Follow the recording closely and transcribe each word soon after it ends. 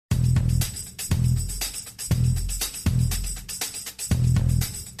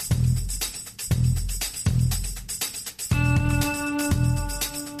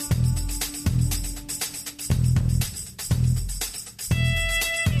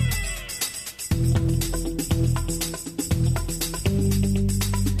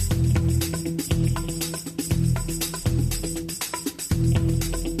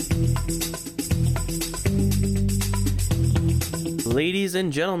Ladies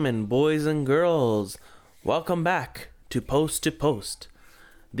and gentlemen, boys and girls, welcome back to Post to Post.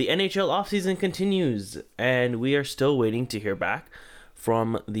 The NHL offseason continues, and we are still waiting to hear back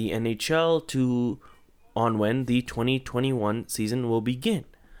from the NHL on when the 2021 season will begin.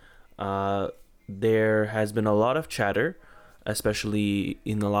 There has been a lot of chatter, especially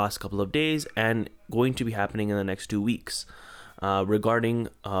in the last couple of days, and going to be happening in the next 2 weeks. Regarding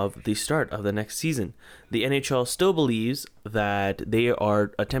of the start of the next season. The NHL still believes that they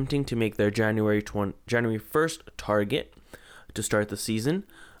are attempting to make their January 1st target to start the season.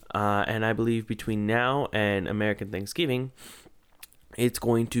 And I believe between now and American Thanksgiving, it's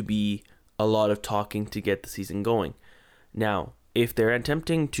going to be a lot of talking to get the season going. Now, if they're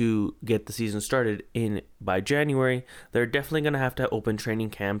attempting to get the season started by January, they're definitely going to have to open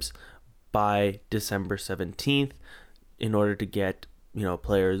training camps by December 17th. In order to get,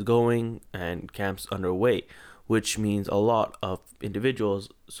 players going and camps underway, which means a lot of individuals.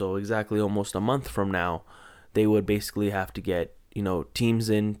 So exactly almost a month from now, they would basically have to get,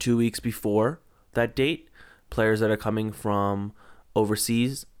 teams in 2 weeks before that date, players that are coming from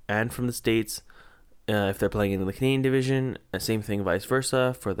overseas and from the States, if they're playing in the Canadian division, same thing vice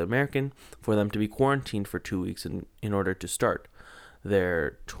versa for the American, for them to be quarantined for 2 weeks in order to start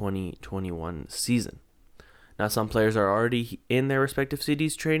their 2021 season. Now, some players are already in their respective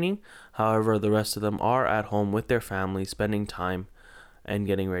cities training. However, the rest of them are at home with their families, spending time and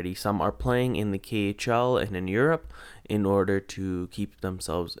getting ready. Some are playing in the KHL and in Europe in order to keep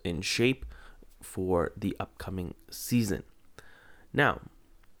themselves in shape for the upcoming season. Now,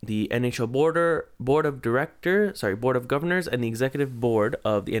 the NHL Board of Governors and the Executive Board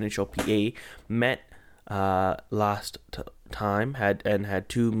of the NHLPA met last time had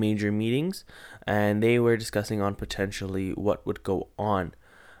two major meetings, and they were discussing on potentially what would go on.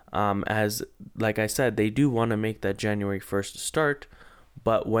 As like I said, they do want to make that January 1st start,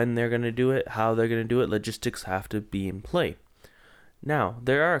 but when they're going to do it, how they're going to do it, logistics have to be in play. Now,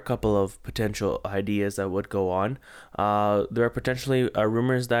 there are a couple of potential ideas that would go on. There are potentially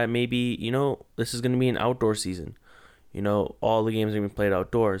rumors that maybe, this is going to be an outdoor season. All the games are going to be played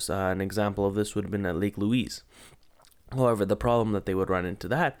outdoors. An example of this would have been at Lake Louise. However, the problem that they would run into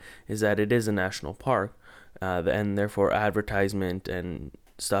that is that it is a national park, and therefore advertisement and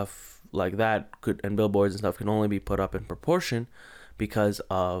stuff like that and billboards and stuff can only be put up in proportion because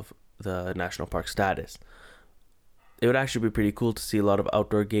of the national park status. It would actually be pretty cool to see a lot of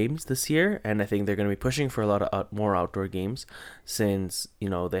outdoor games this year, and I think they're going to be pushing for a lot of more outdoor games since,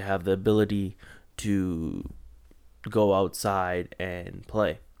 they have the ability to go outside and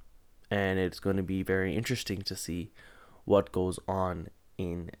play. And it's going to be very interesting to see what goes on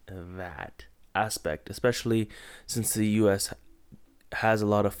in that aspect, especially since the U.S. has a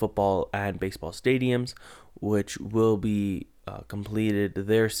lot of football and baseball stadiums, which will be completed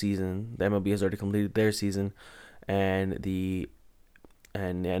their season. The MLB has already completed their season, and the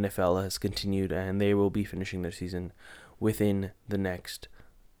NFL has continued, and they will be finishing their season within the next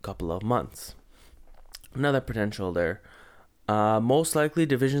couple of months. Another potential there. Most likely,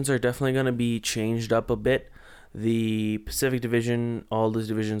 divisions are definitely going to be changed up a bit. The Pacific Division, all those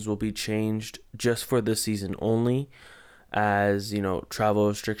divisions will be changed just for this season only, as travel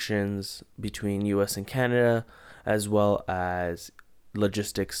restrictions between U.S. and Canada, as well as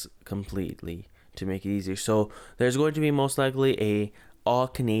logistics completely to make it easier. So there's going to be most likely a all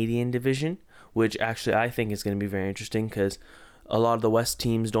Canadian division, which actually I think is going to be very interesting because a lot of the West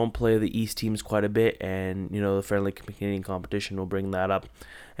teams don't play the East teams quite a bit, and the friendly Canadian competition will bring that up,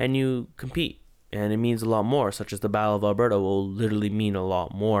 and you compete. And it means a lot more, such as the Battle of Alberta will literally mean a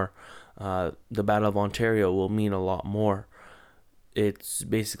lot more. The Battle of Ontario will mean a lot more. It's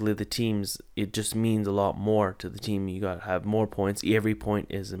basically the teams, it just means a lot more to the team. You got to have more points. Every point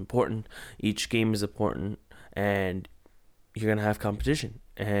is important. Each game is important. And you're going to have competition.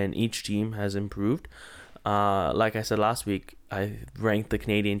 And each team has improved. Like I said last week, I ranked the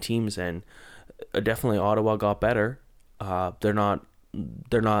Canadian teams, and definitely Ottawa got better. They're not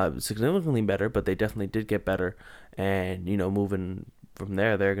significantly better, but they definitely did get better. And moving from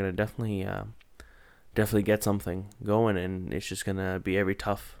there, they're gonna definitely get something going, and it's just gonna be every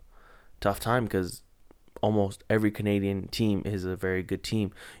tough time because almost every Canadian team is a very good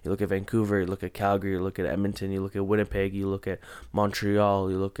team. You look at Vancouver, you look at Calgary, you look at Edmonton, you look at Winnipeg, you look at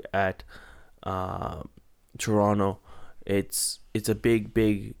Montreal, you look at Toronto. It's a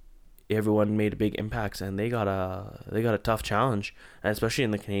big. Everyone made a big impacts, and they got a tough challenge, and especially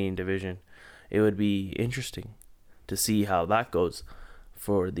in the Canadian division. It would be interesting to see how that goes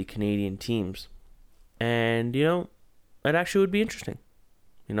for the Canadian teams, and it actually would be interesting.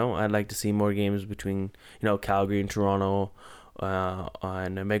 I'd like to see more games between Calgary and Toronto,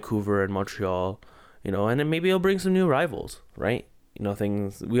 and Vancouver and Montreal, and then maybe it'll bring some new rivals, right?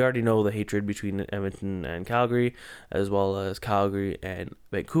 Things we already know, the hatred between Edmonton and Calgary, as well as Calgary and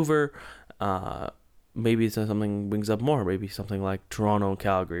Vancouver. Maybe something brings up more. Maybe something like Toronto and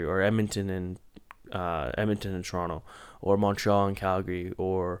Calgary, or Edmonton and Toronto, or Montreal and Calgary,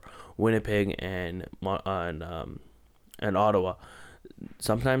 or Winnipeg and Ottawa.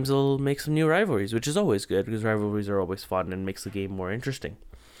 Sometimes they'll make some new rivalries, which is always good because rivalries are always fun and makes the game more interesting.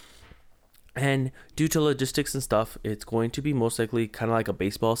 And due to logistics and stuff, it's going to be most likely kind of like a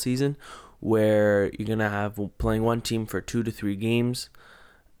baseball season where you're going to have playing one team for 2 to 3 games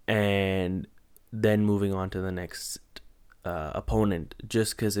and then moving on to the next opponent,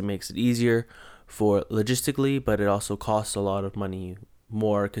 just because it makes it easier for logistically, but it also costs a lot of money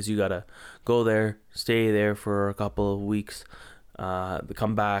more because you got to go there, stay there for a couple of weeks,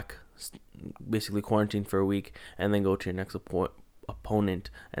 come back, basically quarantine for a week, and then go to your next opponent,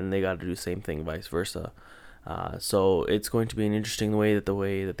 and they got to do the same thing, vice versa. So it's going to be an interesting way that the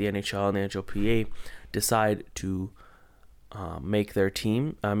NHL and the NHLPA decide to make their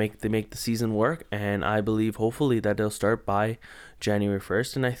team make the season work, and I believe hopefully that they'll start by January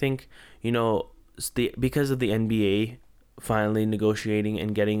 1st. And I think because of the NBA finally negotiating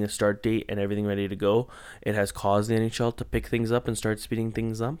and getting a start date and everything ready to go, it has caused the NHL to pick things up and start speeding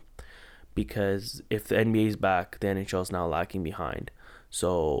things up. Because if the NBA is back, the NHL is now lacking behind.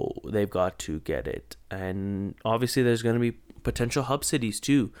 So they've got to get it. And obviously there's going to be potential hub cities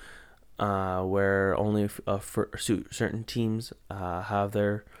too, where only for certain teams have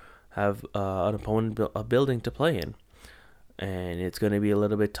an opponent a building to play in. And it's going to be a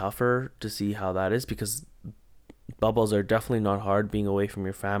little bit tougher to see how that is, because bubbles are definitely not hard. Being away from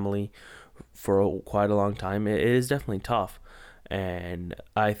your family for quite a long time, it is definitely tough. And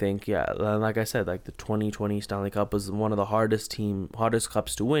I think, like I said, like the 2020 Stanley Cup was one of the hardest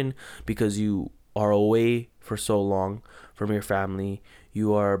cups to win, because you are away for so long from your family.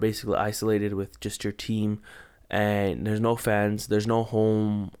 You are basically isolated with just your team, and there's no fans, there's no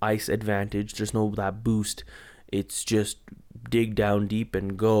home ice advantage, there's no that boost. It's just dig down deep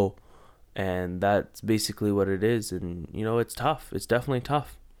and go, and that's basically what it is. And it's tough. It's definitely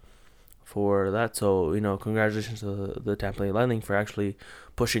tough for that. So congratulations to the Tampa Bay Lightning for actually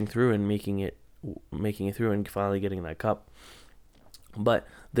pushing through and making it through and finally getting that cup. But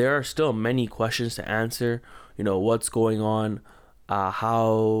there are still many questions to answer. What's going on,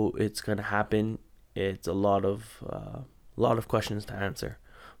 how it's gonna happen. It's a lot of questions to answer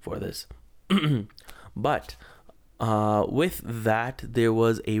for this. But with that, there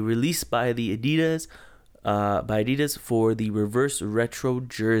was a release by Adidas for the reverse retro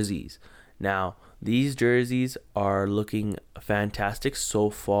jerseys. Now, these jerseys are looking fantastic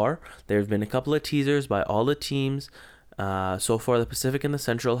so far. There have been a couple of teasers by all the teams. So far, the Pacific and the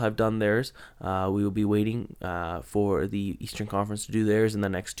Central have done theirs. We will be waiting for the Eastern Conference to do theirs in the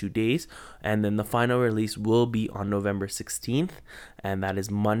next 2 days. And then the final release will be on November 16th, and that is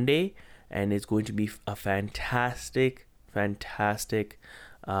Monday. And it's going to be a fantastic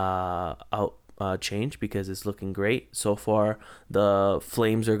change, because it's looking great so far. The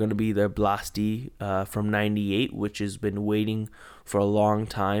Flames are going to be their Blasty from 98, which has been waiting for a long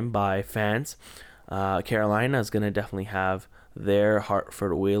time by fans. Carolina is going to definitely have their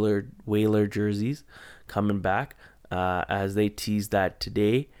Hartford Whaler jerseys coming back, as they teased that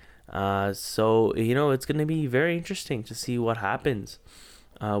today. So it's going to be very interesting to see what happens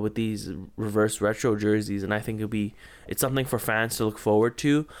with these reverse retro jerseys, and I think it's something for fans to look forward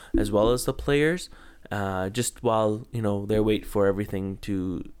to, as well as the players, just while they wait for everything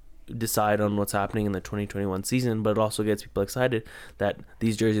to decide on what's happening in the 2021 season. But it also gets people excited that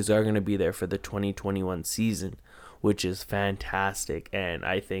these jerseys are going to be there for the 2021 season, which is fantastic. And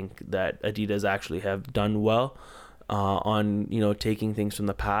I think that Adidas actually have done well on taking things from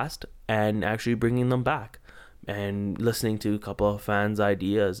the past and actually bringing them back, and listening to a couple of fans'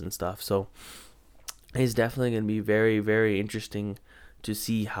 ideas and stuff. So it's definitely going to be very, very interesting to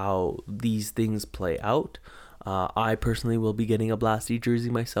see how these things play out. I personally will be getting a Blasty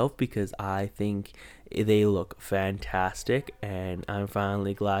jersey myself, because I think they look fantastic, and I'm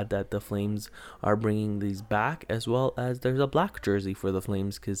finally glad that the Flames are bringing these back, as well as there's a black jersey for the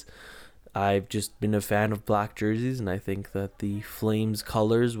Flames, because I've just been a fan of black jerseys, and I think that the Flames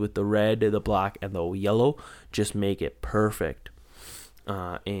colors with the red, the black, and the yellow just make it perfect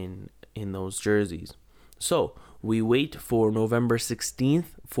in those jerseys. So we wait for November 16th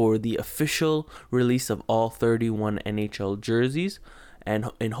for the official release of all 31 NHL jerseys, and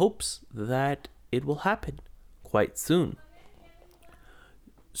in hopes that it will happen quite soon.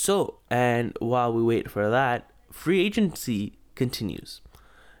 So, and while we wait for that, free agency continues.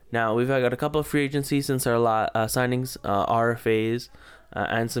 Now, we've got a couple of free agencies since our signings, RFAs,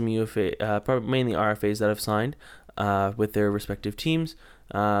 and some UFA, probably mainly RFAs that have signed with their respective teams.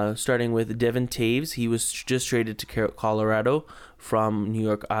 Starting with Devin Taves. He was just traded to Colorado from New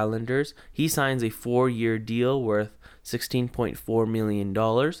York Islanders. He signs a 4-year deal worth $16.4 million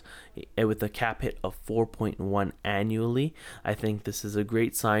with a cap hit of 4.1 annually. I think this is a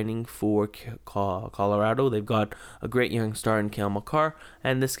great signing for Colorado. They've got a great young star in Cale Makar,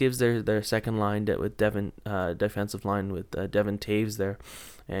 and this gives their second line with defensive line with Devin Taves there.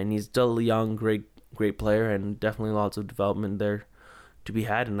 And he's still young, great player, and definitely lots of development there to be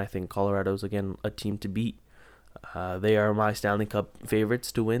had. And I think Colorado's again a team to beat. They are my Stanley Cup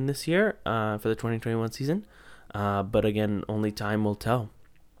favorites to win this year for the 2021 season. But again, only time will tell.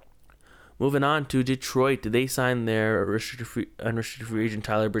 Moving on to Detroit, they signed their unrestricted free agent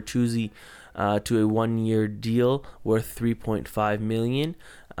Tyler Bertuzzi to a 1-year deal worth $3.5 million.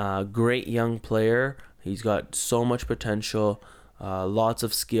 Great young player. He's got so much potential, lots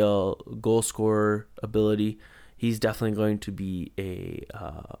of skill, goal scorer ability. He's definitely going to be a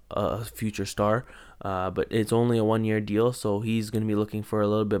future star, but it's only a 1-year deal, so he's going to be looking for a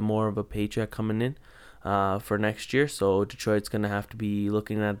little bit more of a paycheck coming in for next year. So Detroit's going to have to be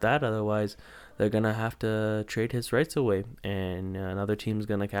looking at that. Otherwise, they're going to have to trade his rights away, and another team's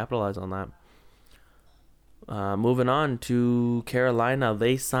going to capitalize on that. Moving on to Carolina,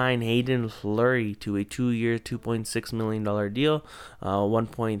 they signed Hayden Fleury to a 2-year, $2.6 million deal,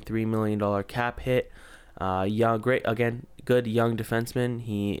 $1.3 million cap hit. Good young defenseman.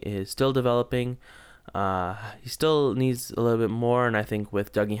 He is still developing. He still needs a little bit more, and I think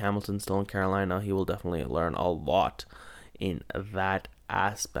with Dougie Hamilton still in Carolina, he will definitely learn a lot in that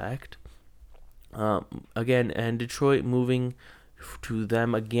aspect. And Detroit moving to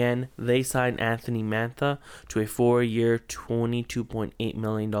them again, they signed Anthony Mantha to a 4-year, $22.8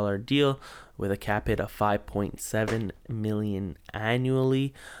 million deal with a cap hit of $5.7 million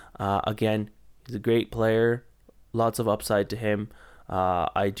annually. Again, he's a great player, lots of upside to him.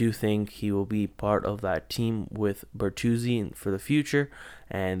 I do think he will be part of that team with Bertuzzi for the future,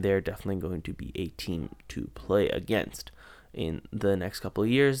 and they're definitely going to be a team to play against in the next couple of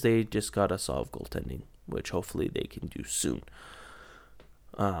years. They just got to solve goaltending, which hopefully they can do soon.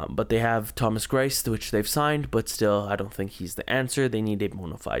 But they have Thomas Greiss, which they've signed, but still, I don't think he's the answer. They need a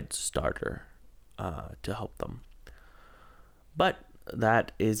bona fide starter to help them. But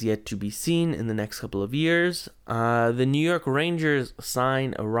that is yet to be seen in the next couple of years. The New York Rangers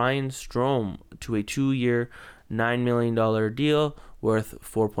signed Ryan Strome to a 2-year, $9 million deal worth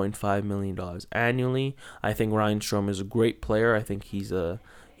 $4.5 million annually. I think Ryan Strome is a great player. I think he's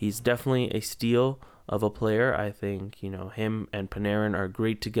definitely a steal of a player. I think, him and Panarin are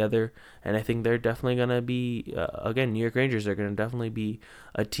great together, and I think they're definitely going to be, New York Rangers are going to definitely be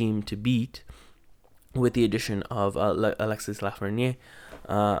a team to beat with the addition of Alexis Lafreniere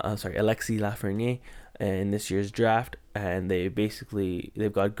in this year's draft, and they've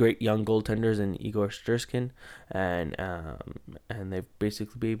got great young goaltenders in Igor Shesterkin, and they've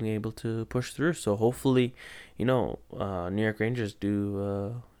basically been able to push through. So hopefully, New York Rangers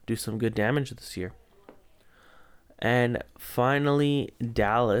do some good damage this year. And finally,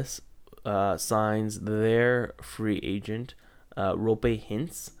 Dallas signs their free agent, Roope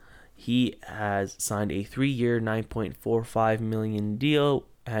Hintz. He has signed a 3-year, $9.45 million deal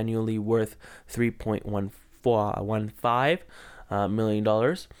annually worth $3.15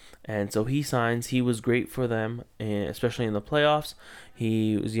 million. And so he was great for them, especially in the playoffs.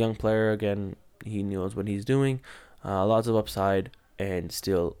 He was a young player. Again, he knows what he's doing. Lots of upside and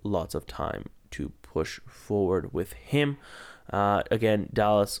still lots of time to push forward with him. Again,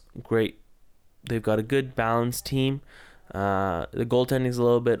 Dallas, great. They've got a good balanced team. The goaltending is a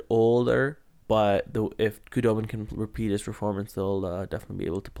little bit older, but if Khudobin can repeat his performance, they'll definitely be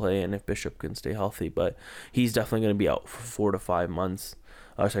able to play, and if Bishop can stay healthy. But he's definitely going to be out for 4 to 5 months.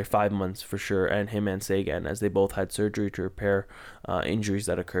 5 months for sure, and him and Sagan, as they both had surgery to repair injuries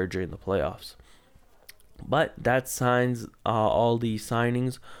that occurred during the playoffs. But that signs all the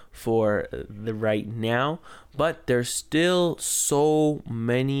signings for the right now. But there's still so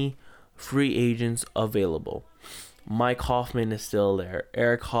many free agents available. Mike Hoffman is still there.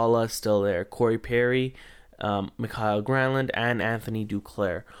 Eric Holla is still there. Corey Perry, Mikhail Granlund, and Anthony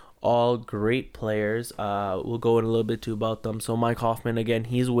Duclair. All great players. We'll go in a little bit too about them. So Mike Hoffman, again,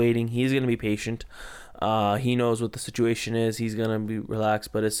 he's waiting. He's going to be patient. He knows what the situation is. He's going to be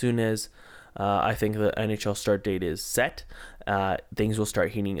relaxed. But as soon as I think the NHL start date is set, things will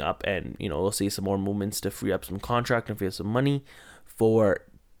start heating up, and we'll see some more movements to free up some contract and free up some money for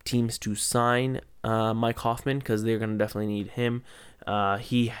teams to sign Mike Hoffman, because they're going to definitely need him.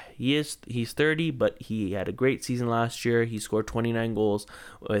 He's 30, but he had a great season last year. He scored 29 goals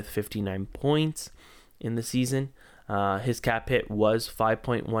with 59 points in the season. His cap hit was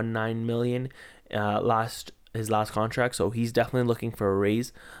 $5.19 million his last contract, so he's definitely looking for a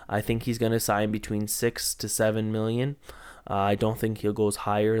raise. I think he's going to sign between $6 to $7 million. I don't think he'll go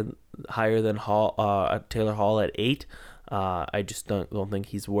higher than Taylor Hall at 8. I just don't think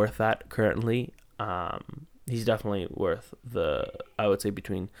he's worth that currently. He's definitely worth I would say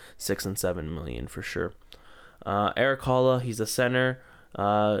between 6 and 7 million for sure. Eric Holla, he's a center.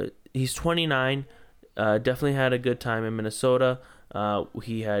 He's 29. Definitely had a good time in Minnesota.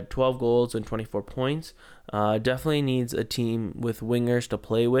 He had 12 goals and 24 points. Definitely needs a team with wingers to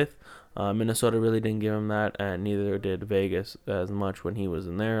play with. Minnesota really didn't give him that, and neither did Vegas as much when he was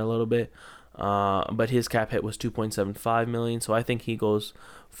in there a little bit. But his cap hit was $2.75 million, so I think he goes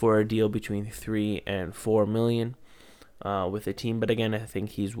for a deal between $3 and $4 million with a team. But again, I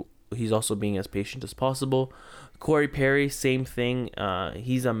think he's also being as patient as possible. Corey Perry, same thing.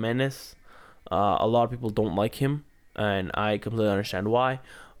 He's a menace. A lot of people don't like him, and I completely understand why.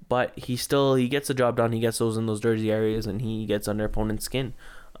 But he gets the job done. He gets those in those dirty areas, and he gets under opponent's skin.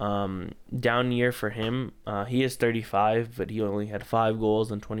 Down year for him. He is 35, but he only had 5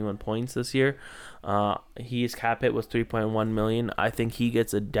 goals and 21 points this year. His cap hit was $3.1 million. I think he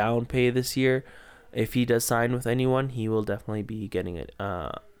gets a down pay this year. If he does sign with anyone, he will definitely be getting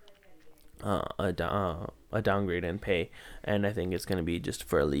a downgrade in pay, and I think it's going to be just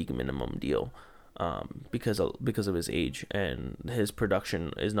for a league minimum deal. Because of his age, and his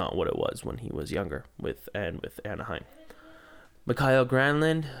production is not what it was when he was younger with Anaheim. Mikael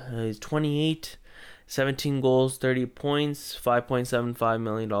Granlund, he's 28, 17 goals, 30 points, $5.75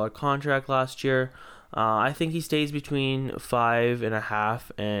 million contract last year. I think he stays between 5.5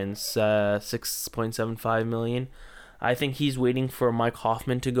 and 6.75 million. I think he's waiting for Mike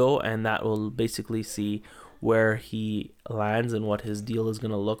Hoffman to go, and that will basically see where he lands and what his deal is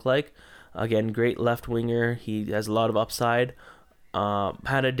going to look like. Again, great left winger. He has a lot of upside.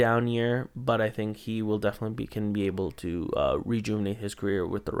 Had a down year, but I think he will definitely can be able to rejuvenate his career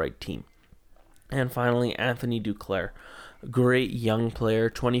with the right team. And finally, Anthony Duclair, great young player,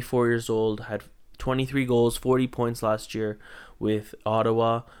 24 years old, had 23 goals, 40 points last year with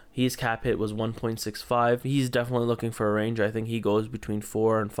Ottawa. His cap hit was 1.65. He's definitely looking for a range. I think he goes between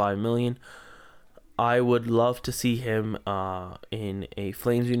 4 and 5 million. I would love to see him in a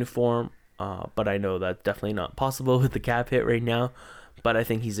Flames uniform. But I know that's definitely not possible with the cap hit right now. But I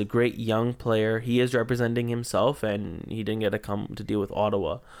think he's a great young player. He is representing himself, and he didn't get to come to deal with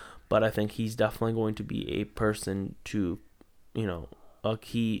Ottawa. But I think he's definitely going to be a person to, a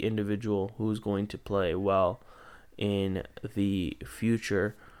key individual who's going to play well in the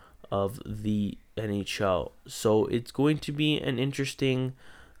future of the NHL. So it's going to be an interesting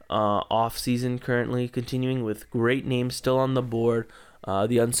off season currently, continuing with great names still on the board.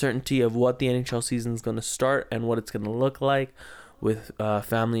 The uncertainty of what the NHL season is going to start and what it's going to look like with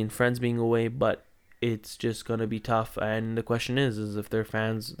family and friends being away, but it's just going to be tough. And the question is if they're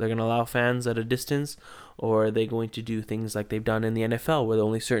going to allow fans at a distance, or are they going to do things like they've done in the NFL where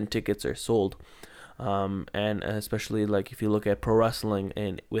only certain tickets are sold? And especially like if you look at pro wrestling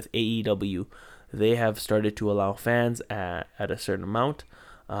and with AEW, they have started to allow fans at a certain amount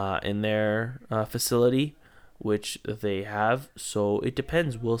in their facility, which they have. So it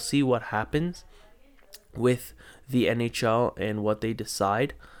depends. We'll see what happens with the NHL and what they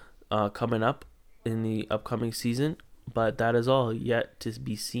decide coming up in the upcoming season. But that is all yet to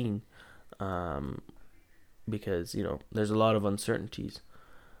be seen, because there's a lot of uncertainties.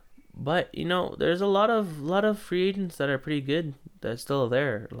 But there's a lot of free agents that are pretty good that's still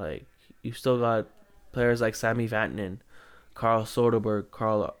there. Like you still got players like Sami Vatanen, Carl Soderberg,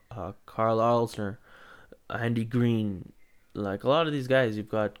 Carl Alsner, Andy Green. Like a lot of these guys, you've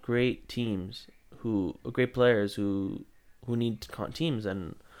got great teams great players who need teams,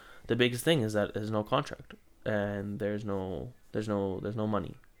 and the biggest thing is that there's no contract and there's no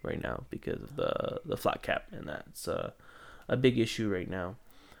money right now because of the flat cap, and that's a big issue right now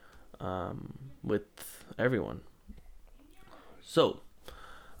with everyone. So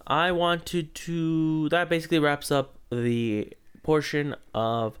that basically wraps up the portion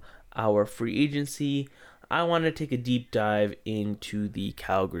of our free agency. I want to take a deep dive into the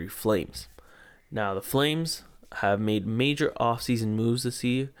Calgary Flames. Now, the Flames have made major offseason moves this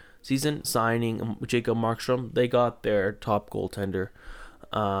season, signing Jacob Markstrom. They got their top goaltender.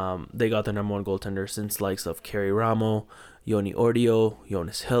 They got their number one goaltender since likes of Kerry Ramo, Yoni Ordio,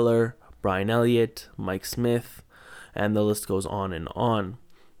 Jonas Hiller, Brian Elliott, Mike Smith, and the list goes on and on.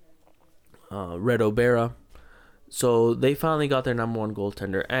 Red O'Bara. So they finally got their number one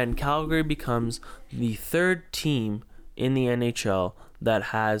goaltender, and Calgary becomes the third team in the NHL that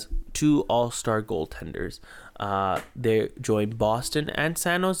has two all-star goaltenders. They joined Boston and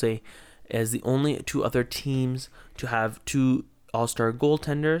San Jose as the only two other teams to have two all-star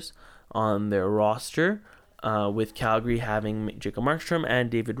goaltenders on their roster, with Calgary having Jacob Markstrom and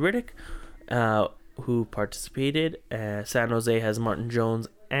David Riddick, who participated. San Jose has Martin Jones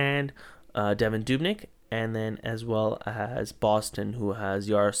and Devin Dubnyk, and then as well as Boston, who has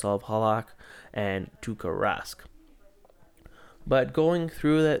Yaroslav Halak and Tuukka Rask. But going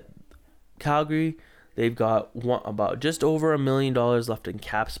through that, Calgary, they've got about just over $1 million left in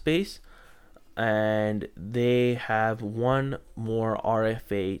cap space, and they have one more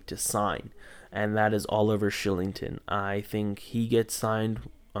RFA to sign, and that is Oliver Shillington. I think he gets signed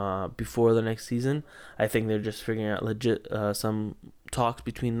before the next season. I think they're just figuring out some talks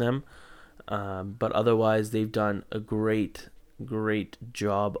between them, but otherwise they've done a great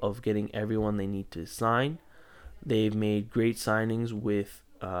job of getting everyone they need to sign. They've made great signings with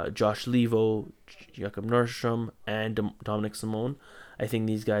Josh Levo, Jacob Nordstrom, and Dominic Simone. I think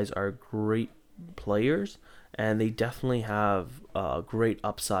these guys are great players, and they definitely have a great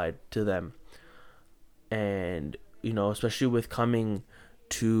upside to them. And, especially with coming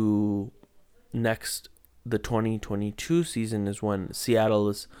to the 2022 season is when Seattle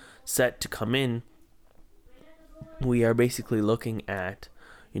is set to come in. We are basically looking at,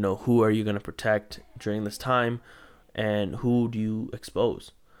 who are you going to protect during this time, and who do you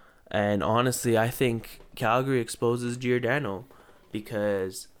expose? And honestly, I think Calgary exposes Giordano,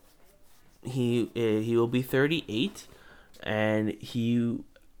 because he will be 38, and he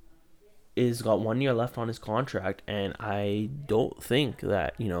is got 1 year left on his contract, and I don't think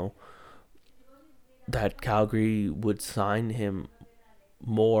that that Calgary would sign him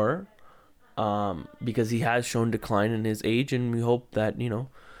more, because he has shown decline in his age, and we hope that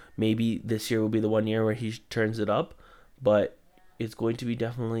maybe this year will be the 1 year where he turns it up. But it's going to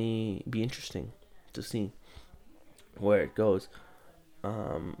definitely be interesting to see where it goes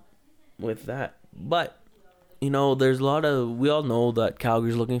with that. But there's a lot of, we all know that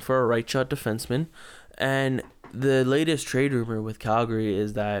Calgary's looking for a right shot defenseman, and the latest trade rumor with Calgary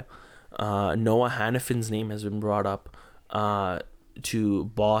is that Noah Hannafin's name has been brought up to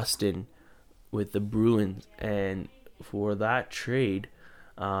Boston with the Bruins, and for that trade,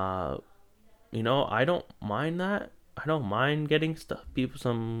 I don't mind that. I don't mind getting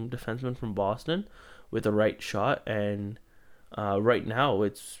some defensemen from Boston with a right shot, and right now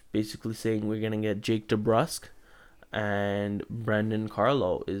it's basically saying we're gonna get Jake DeBrusk and Brandon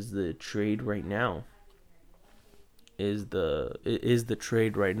Carlo is the trade right now. Is the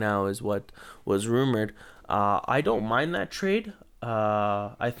trade right now is what was rumored. I don't mind that trade.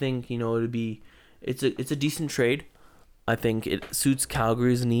 I think it's a decent trade. I think it suits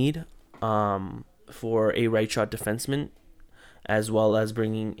Calgary's need for a right shot defenseman, as well as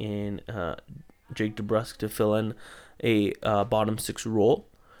bringing in Jake DeBrusk to fill in a bottom six role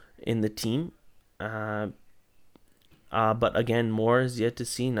in the team. But again, more is yet to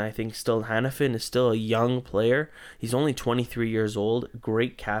see. And I think still Hannafin is still a young player. He's only 23 years old.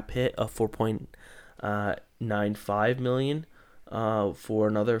 Great cap hit of $4.95 million for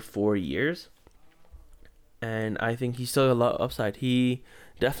another 4 years. And I think he's still a lot of upside. He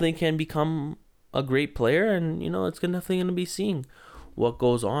definitely can become a great player, and it's definitely going to be seeing what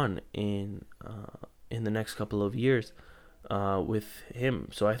goes on in the next couple of years with him.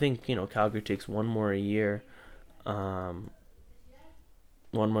 So I think Calgary takes one more year to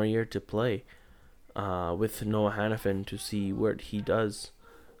play with Noah Hannafin to see what he does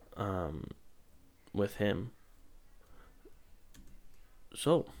with him.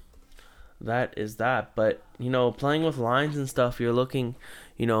 So that is that. But playing with lines and stuff, you're looking,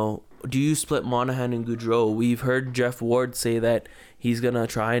 do you split Monahan and Gaudreau? We've heard Jeff Ward say that he's gonna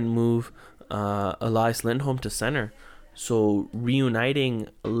try and move Elias Lindholm to center. So reuniting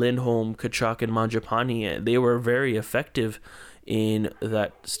Lindholm, Tkachuk, and Mangiapane, they were very effective in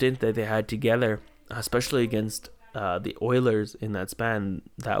that stint that they had together, especially against the Oilers in that span.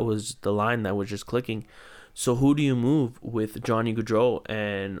 That was the line that was just clicking. So who do you move with Johnny Gaudreau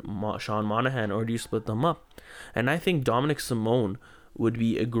and Sean Monahan, or do you split them up? And I think Dominic Simone would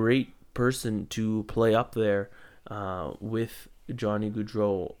be a great person to play up there with Johnny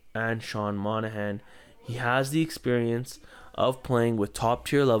Gaudreau and Sean Monahan. He has the experience of playing with top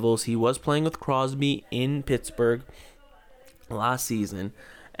tier levels. He was playing with Crosby in Pittsburgh last season,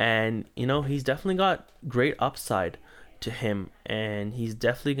 and he's definitely got great upside to him, and he's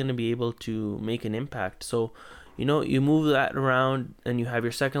definitely going to be able to make an impact. So you move that around, and you have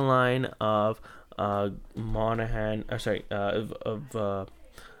your second line of Monahan, of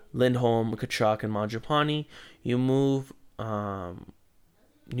Lindholm, Kachuk, and Mangiapane. You move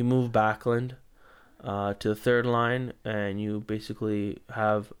Backlund to the third line, and you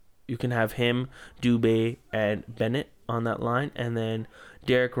can have him, Dubé, and Bennett on that line, and then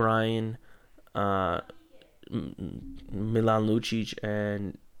Derek Ryan, Milan Lucic,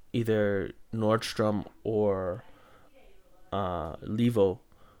 and either Nordstrom or Levo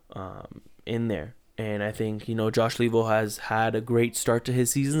in there. And I think, Josh Levo has had a great start to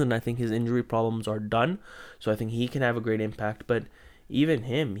his season, and I think his injury problems are done. So I think he can have a great impact. But even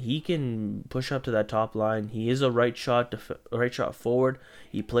him, he can push up to that top line. He is a right shot forward.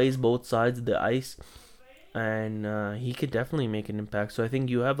 He plays both sides of the ice, and he could definitely make an impact. So I think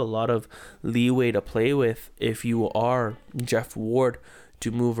you have a lot of leeway to play with if you are Jeff Ward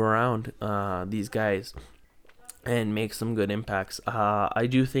to move around these guys and make some good impacts. I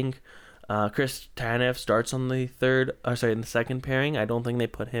do think Chris Tanev starts on in the second pairing. I don't think they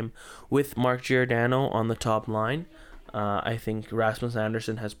put him with Mark Giordano on the top line. I think Rasmus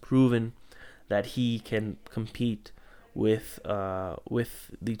Andersson has proven that he can compete with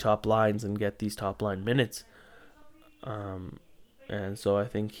the top lines and get these top line minutes. And so I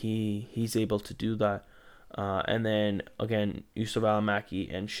think he's able to do that. And then again, Juuso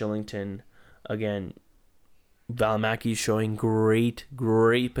Välimäki and Shillington. Again, Välimäki is showing great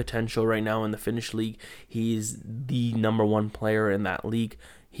potential right now in the Finnish league. He's the number one player in that league.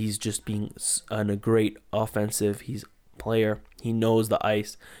 He's just being a great offensive player. He knows the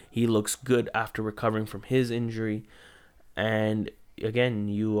ice. He looks good after recovering from his injury. And again,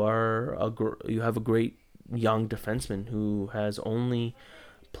 you have a great young defenseman who has only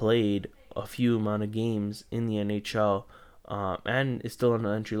played a few amount of games in the NHL, and is still on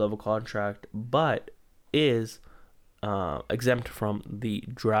an entry-level contract, but is exempt from the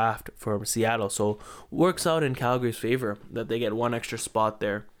draft from Seattle. So works out in Calgary's favor that they get one extra spot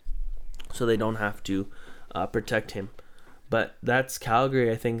there, so they don't have to protect him. But that's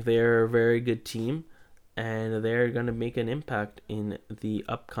Calgary. I think they're a very good team, and they're going to make an impact in the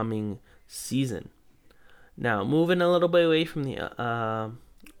upcoming season. Now, moving a little bit away from the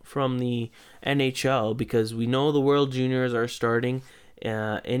NHL, because we know the World Juniors are starting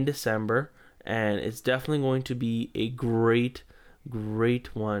in December, and it's definitely going to be a great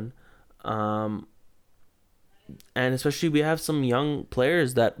one. And especially we have some young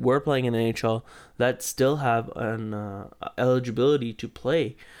players that were playing in the NHL that still have an eligibility to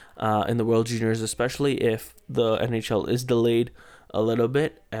play in the World Juniors, especially if the NHL is delayed a little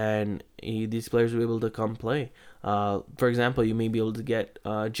bit and these players will be able to come play. For example, you may be able to get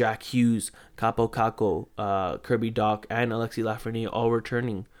Jack Hughes, Capo Caco, Kirby Dach, and Alexis Lafreniere all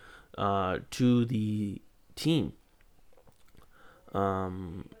returning to the team.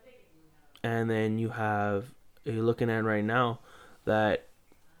 And then you're looking at right now that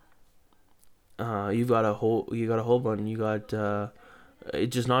you got a whole bunch. You got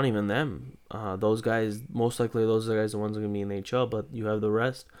it's just not even them. Those guys, most likely those are the guys, the ones that are gonna be in the HL. But you have the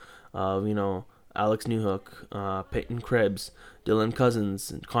rest of Alex Newhook, Peyton Krebs, Dylan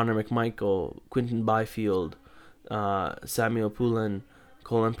Cousins, Connor McMichael, Quinton Byfield, Samuel Poulin,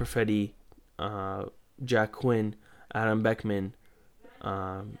 Colin Perfetti, Jack Quinn, Adam Beckman,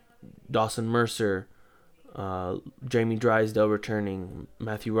 Dawson Mercer, Jamie Drysdale returning,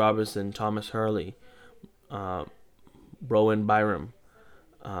 Matthew Robinson, Thomas Hurley, Rowan Byram.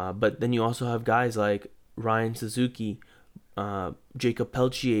 But then you also have guys like Ryan Suzuki, Jacob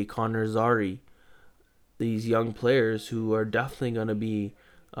Pelchier, Connor Zary, these young players who are definitely going to be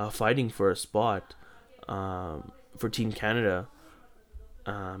fighting for a spot for Team Canada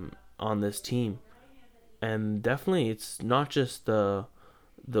on this team. And definitely it's not just the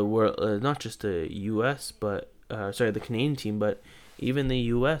world, not just the U.S., but the Canadian team, but even the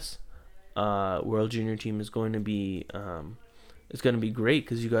U.S. World Junior team is going to be great,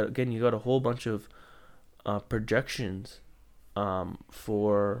 because you got a whole bunch of projections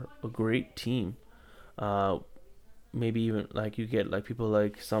for a great team. Maybe even you get people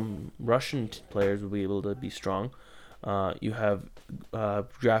like some Russian players will be able to be strong. You have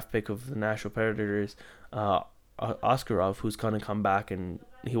draft pick of the Nashville Predators, Oskarov, who's going to come back, and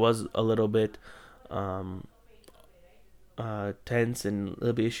he was a little bit tense and a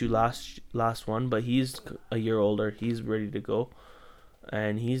little bit issue last one, but he's a year older. He's ready to go,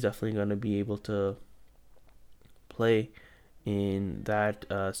 and he's definitely going to be able to play in that.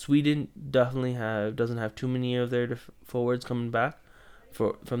 Sweden definitely doesn't have too many of their forwards coming back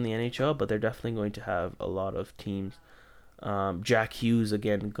from the NHL, but they're definitely going to have a lot of teams. Jack Hughes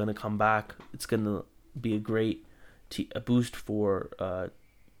again going to come back. It's going to be a great a boost for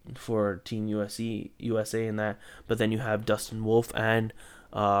Team USA in that. But then you have Dustin Wolf and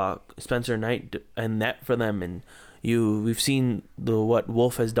Spencer Knight and net for them, and we've seen what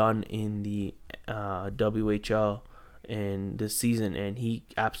Wolf has done in the WHL in this season, and he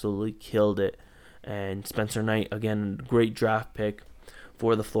absolutely killed it. And Spencer Knight, again, great draft pick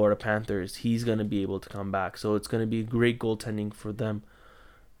for the Florida Panthers. He's going to be able to come back, so it's going to be great goaltending for them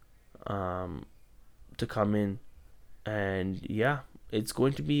to come in. And yeah, it's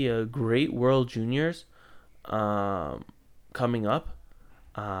going to be a great World Juniors coming up.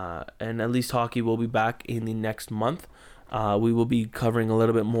 And at least hockey will be back in the next month. We will be covering a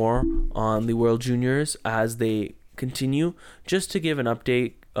little bit more on the World Juniors as they continue, just to give an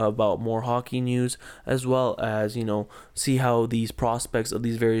update about more hockey news, as well as, see how these prospects of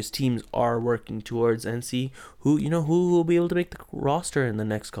these various teams are working towards, and see who will be able to make the roster in the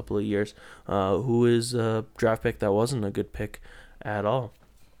next couple of years, who is a draft pick that wasn't a good pick at all.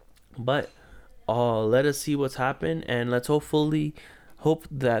 But let us see what's happened, and let's hope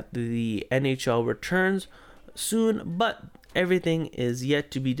that the NHL returns soon, but everything is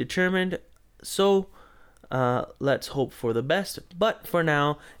yet to be determined, so let's hope for the best. But for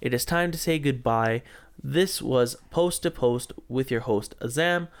now, it is time to say goodbye. This was Post to Post with your host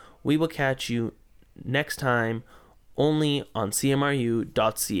Azam. We will catch you next time only on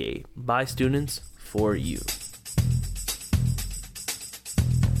CMRU.ca. Bye, students, for you.